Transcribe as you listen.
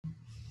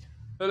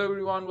Hello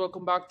everyone,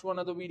 welcome back to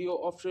another video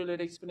of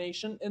Trailhead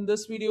Explanation. In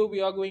this video,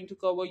 we are going to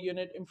cover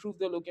unit improve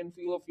the look and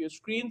feel of your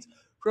screens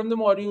from the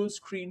module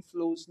screen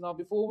flows. Now,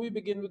 before we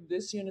begin with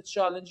this unit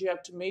challenge, you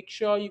have to make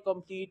sure you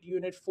complete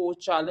unit 4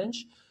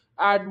 challenge,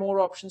 add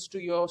more options to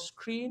your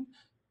screen.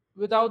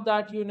 Without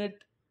that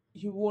unit,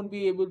 you won't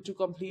be able to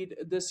complete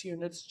this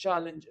unit's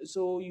challenge.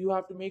 So you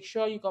have to make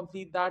sure you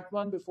complete that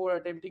one before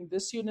attempting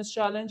this unit's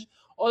challenge.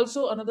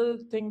 Also, another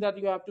thing that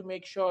you have to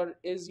make sure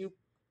is you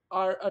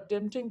are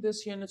attempting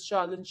this unit's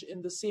challenge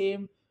in the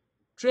same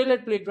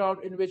Trailhead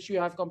playground in which you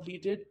have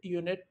completed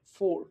unit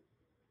 4.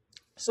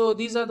 So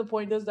these are the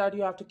pointers that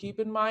you have to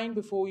keep in mind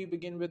before you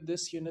begin with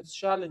this unit's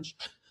challenge.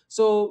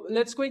 So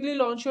let's quickly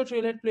launch your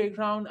Trailhead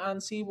Playground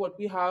and see what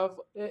we have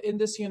in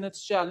this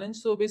unit's challenge.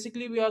 So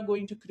basically, we are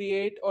going to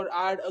create or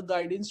add a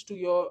guidance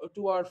to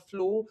our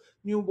flow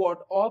new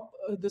bot op.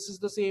 This is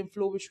the same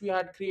flow which we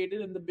had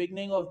created in the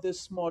beginning of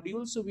this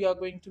module. So we are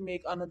going to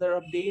make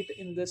another update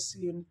in this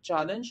unit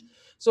challenge.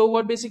 So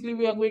what basically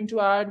we are going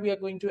to add, we are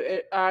going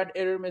to add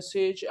error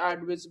message,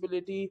 add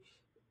visibility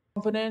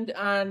component,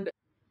 and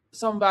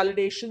some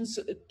validations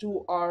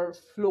to our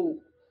flow.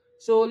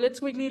 So let's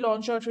quickly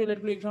launch our trailer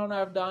playground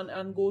I've done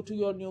and go to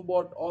your new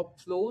bot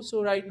op flow.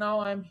 So right now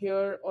I'm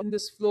here in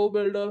this flow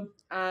builder,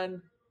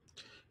 and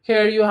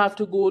here you have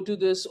to go to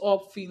this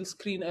op field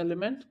screen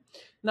element.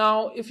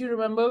 Now, if you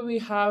remember, we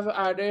have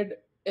added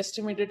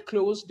estimated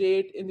close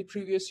date in the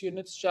previous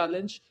units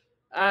challenge,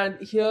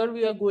 and here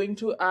we are going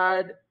to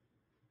add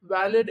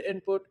valid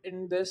input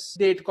in this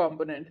date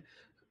component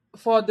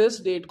for this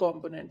date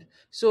component.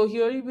 So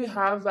here we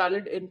have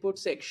valid input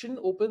section.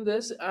 Open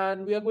this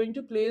and we are going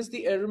to place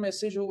the error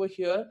message over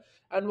here.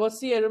 And what's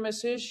the error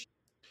message?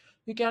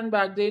 You can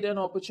backdate an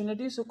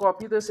opportunity. So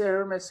copy this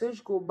error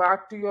message, go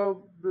back to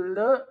your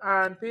builder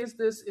and paste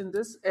this in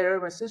this error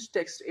message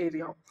text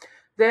area.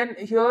 Then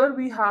here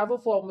we have a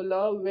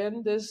formula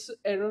when this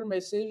error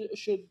message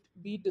should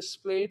be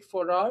displayed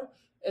for our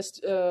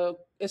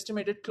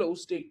estimated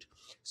close date.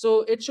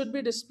 So it should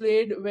be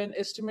displayed when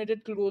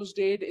estimated close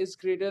date is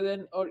greater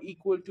than or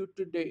equal to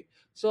today.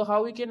 So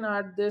how we can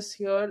add this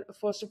here?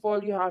 First of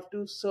all, you have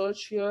to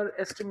search here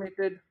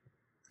estimated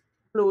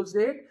close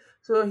date.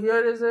 So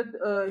here is it.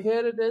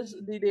 Here it is,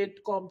 the date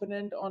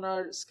component on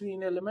our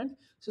screen element.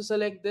 So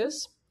select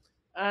this,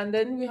 and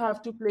then we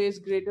have to place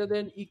greater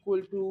than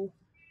equal to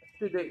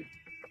today,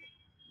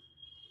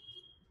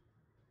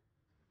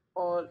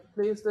 or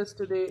place this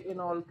today in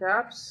all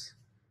caps.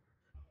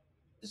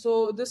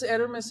 So this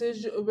error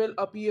message will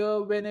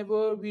appear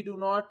whenever we do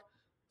not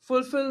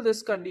fulfill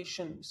this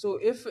condition. So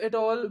if at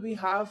all we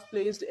have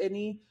placed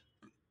any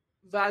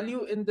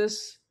value in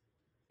this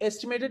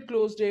estimated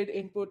close date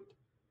input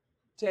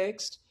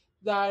text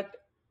that,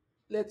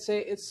 let's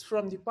say, it's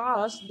from the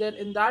past, then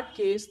in that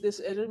case this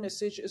error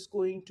message is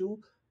going to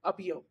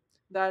appear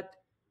that,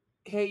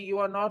 hey, you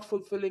are not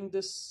fulfilling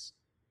this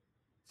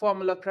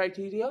formula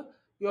criteria,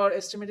 your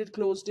estimated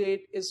close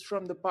date is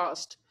from the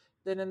past.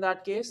 Then in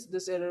that case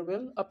this error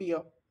will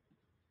appear.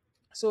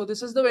 So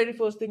this is the very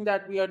first thing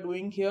that we are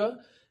doing here.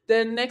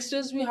 Then next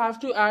is we have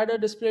to add a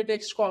display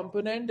text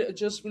component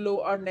just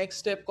below our next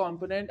step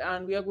component,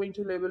 and we are going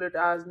to label it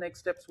as next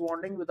steps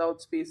warning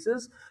without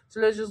spaces. So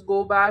let's just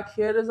go back.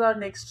 Here is our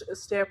next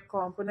step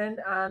component,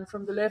 and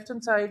from the left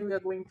hand side we are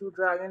going to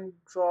drag and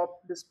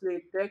drop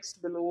display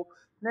text below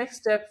next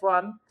step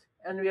one,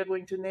 and we are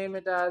going to name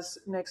it as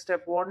next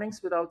step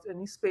warnings without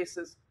any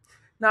spaces.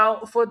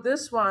 Now for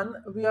this one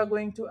we are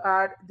going to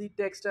add the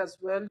text as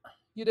well.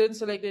 You didn't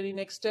select any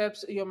next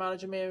steps, your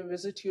manager may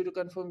visit you to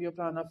confirm your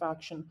plan of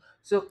action.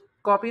 So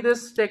copy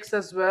this text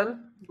as well,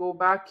 go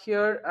back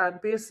here and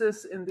paste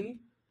this in the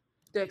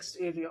text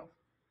area.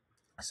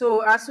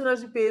 So as soon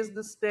as you paste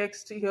this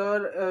text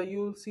here,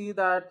 you'll see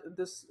that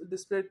this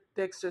display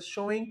text is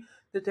showing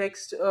the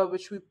text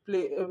which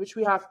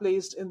we have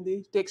placed in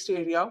the text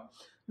area.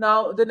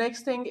 Now the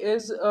next thing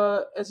is,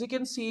 as you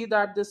can see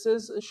that this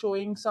is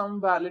showing some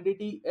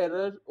validity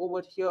error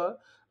over here,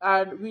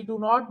 and we do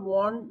not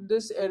want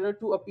this error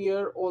to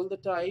appear all the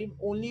time,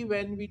 only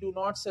when we do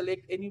not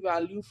select any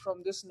value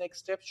from this next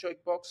step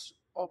checkbox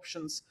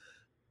options.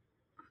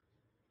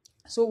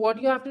 So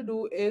what you have to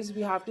do is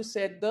we have to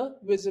set the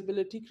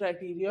visibility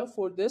criteria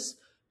for this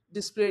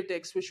display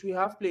text which we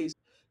have placed.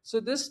 So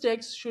this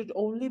text should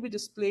only be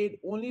displayed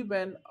only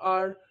when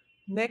our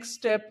next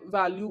step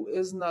value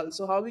is null.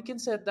 So how we can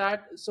set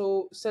that?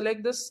 So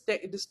select this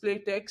display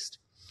text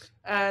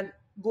and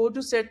go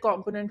to set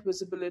component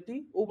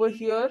visibility. Over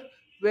here,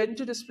 when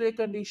to display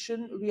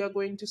condition, we are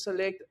going to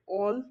select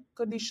all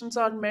conditions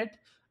are met,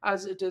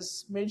 as it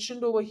is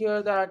mentioned over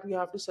here that we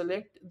have to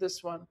select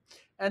this one.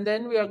 And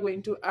then we are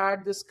going to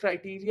add this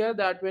criteria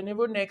that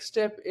whenever next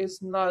step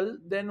is null,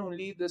 then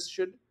only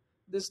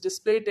this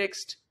display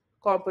text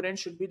component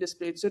should be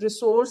displayed. So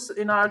resource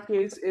in our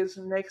case is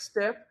next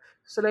step.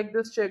 Select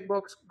this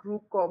checkbox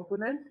group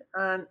component,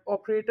 and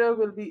operator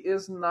will be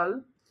is null,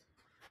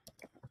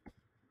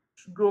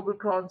 global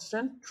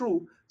constant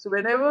true. So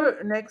whenever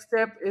next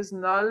step is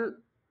null,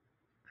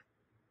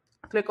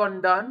 click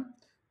on done.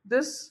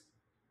 This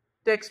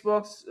text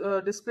box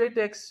display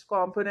text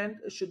component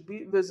should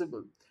be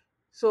visible.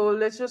 So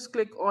let's just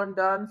click on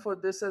done for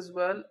this as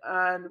well,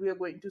 and we are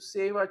going to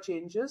save our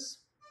changes.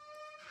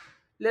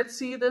 Let's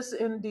see this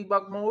in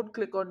debug mode.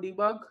 Click on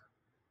debug,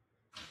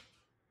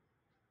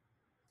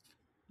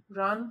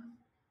 run.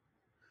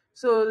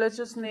 So let's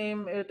just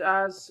name it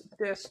as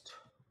test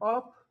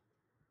op.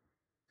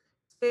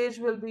 Stage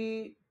will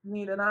be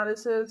need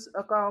analysis.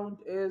 Account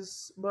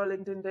is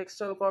Burlington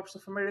Textile Corps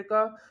of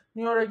America.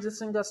 New or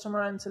existing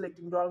customer, I'm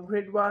selecting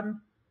downgrade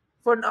one.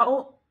 For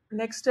now,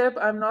 next step,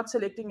 I'm not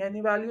selecting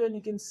any value, and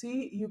you can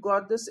see you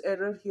got this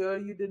error here.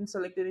 You didn't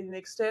select any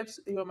next steps.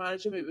 Your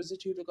manager may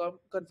visit you to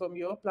confirm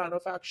your plan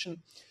of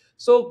action.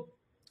 So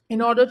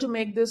in order to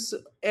make this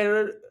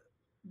error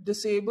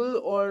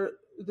disable, or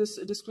this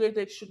display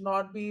text should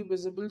not be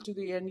visible to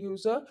the end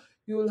user,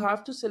 you will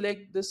have to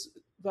select this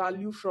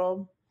value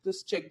from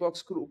this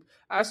checkbox group.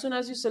 As soon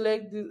as you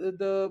select,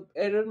 the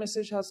error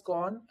message has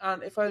gone,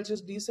 and if I'll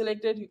just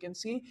deselect it, you can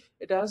see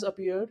it has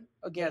appeared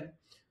again.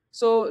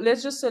 So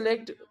let's just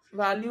select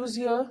values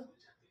here.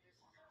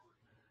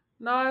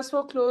 Now, as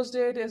for close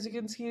date, as you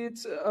can see,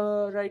 it's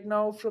right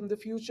now from the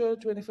future,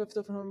 25th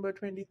of November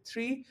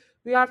 23.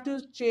 We have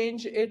to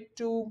change it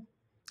to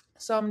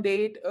some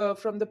date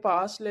from the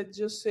past. Let's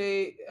just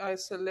say I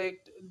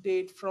select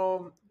date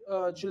from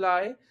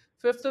July,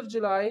 5th of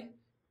July,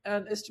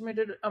 and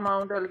estimated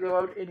amount, I'll give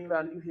out any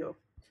value here.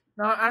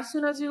 Now, as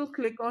soon as you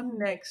click on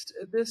next,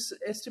 this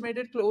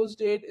estimated close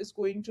date is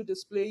going to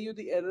display you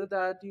the error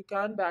that you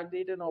can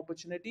backdate an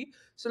opportunity.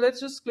 So let's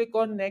just click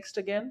on next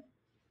again,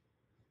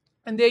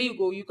 and there you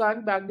go, you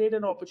can't backdate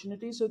an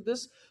opportunity. So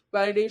this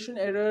validation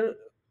error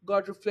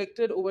got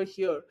reflected over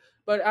here.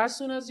 But as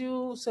soon as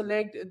you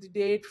select the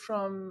date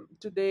from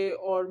today,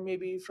 or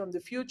maybe from the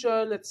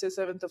future, let's say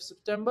 7th of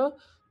September,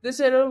 this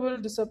error will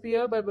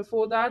disappear. But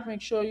before that,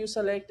 make sure you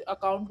select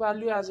account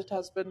value, as it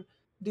has been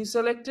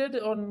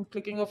deselected on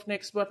clicking of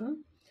next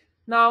button.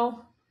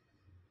 Now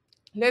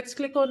let's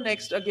click on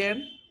next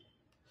again.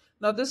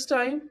 Now this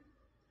time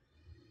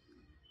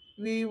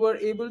we were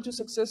able to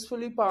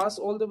successfully pass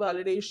all the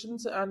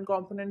validations and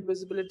component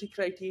visibility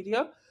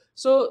criteria.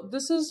 So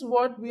this is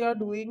what we are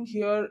doing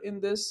here in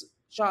this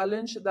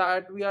challenge,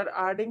 that we are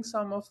adding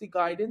some of the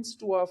guidance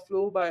to our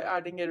flow by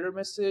adding error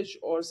message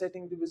or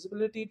setting the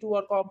visibility to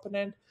our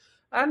component.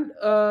 And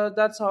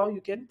that's how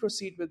you can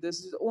proceed with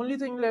this. The only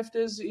thing left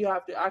is you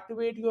have to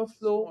activate your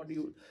flow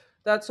module.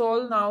 That's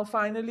all. Now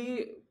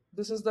finally,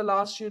 this is the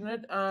last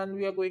unit, and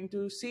we are going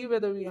to see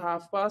whether we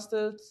have passed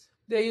it.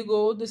 There you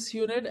go. This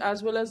unit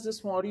as well as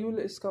this module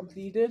is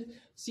completed.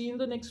 See you in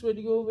the next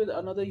video with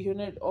another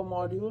unit or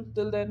module.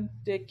 Till then,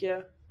 take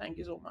care. Thank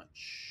you so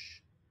much.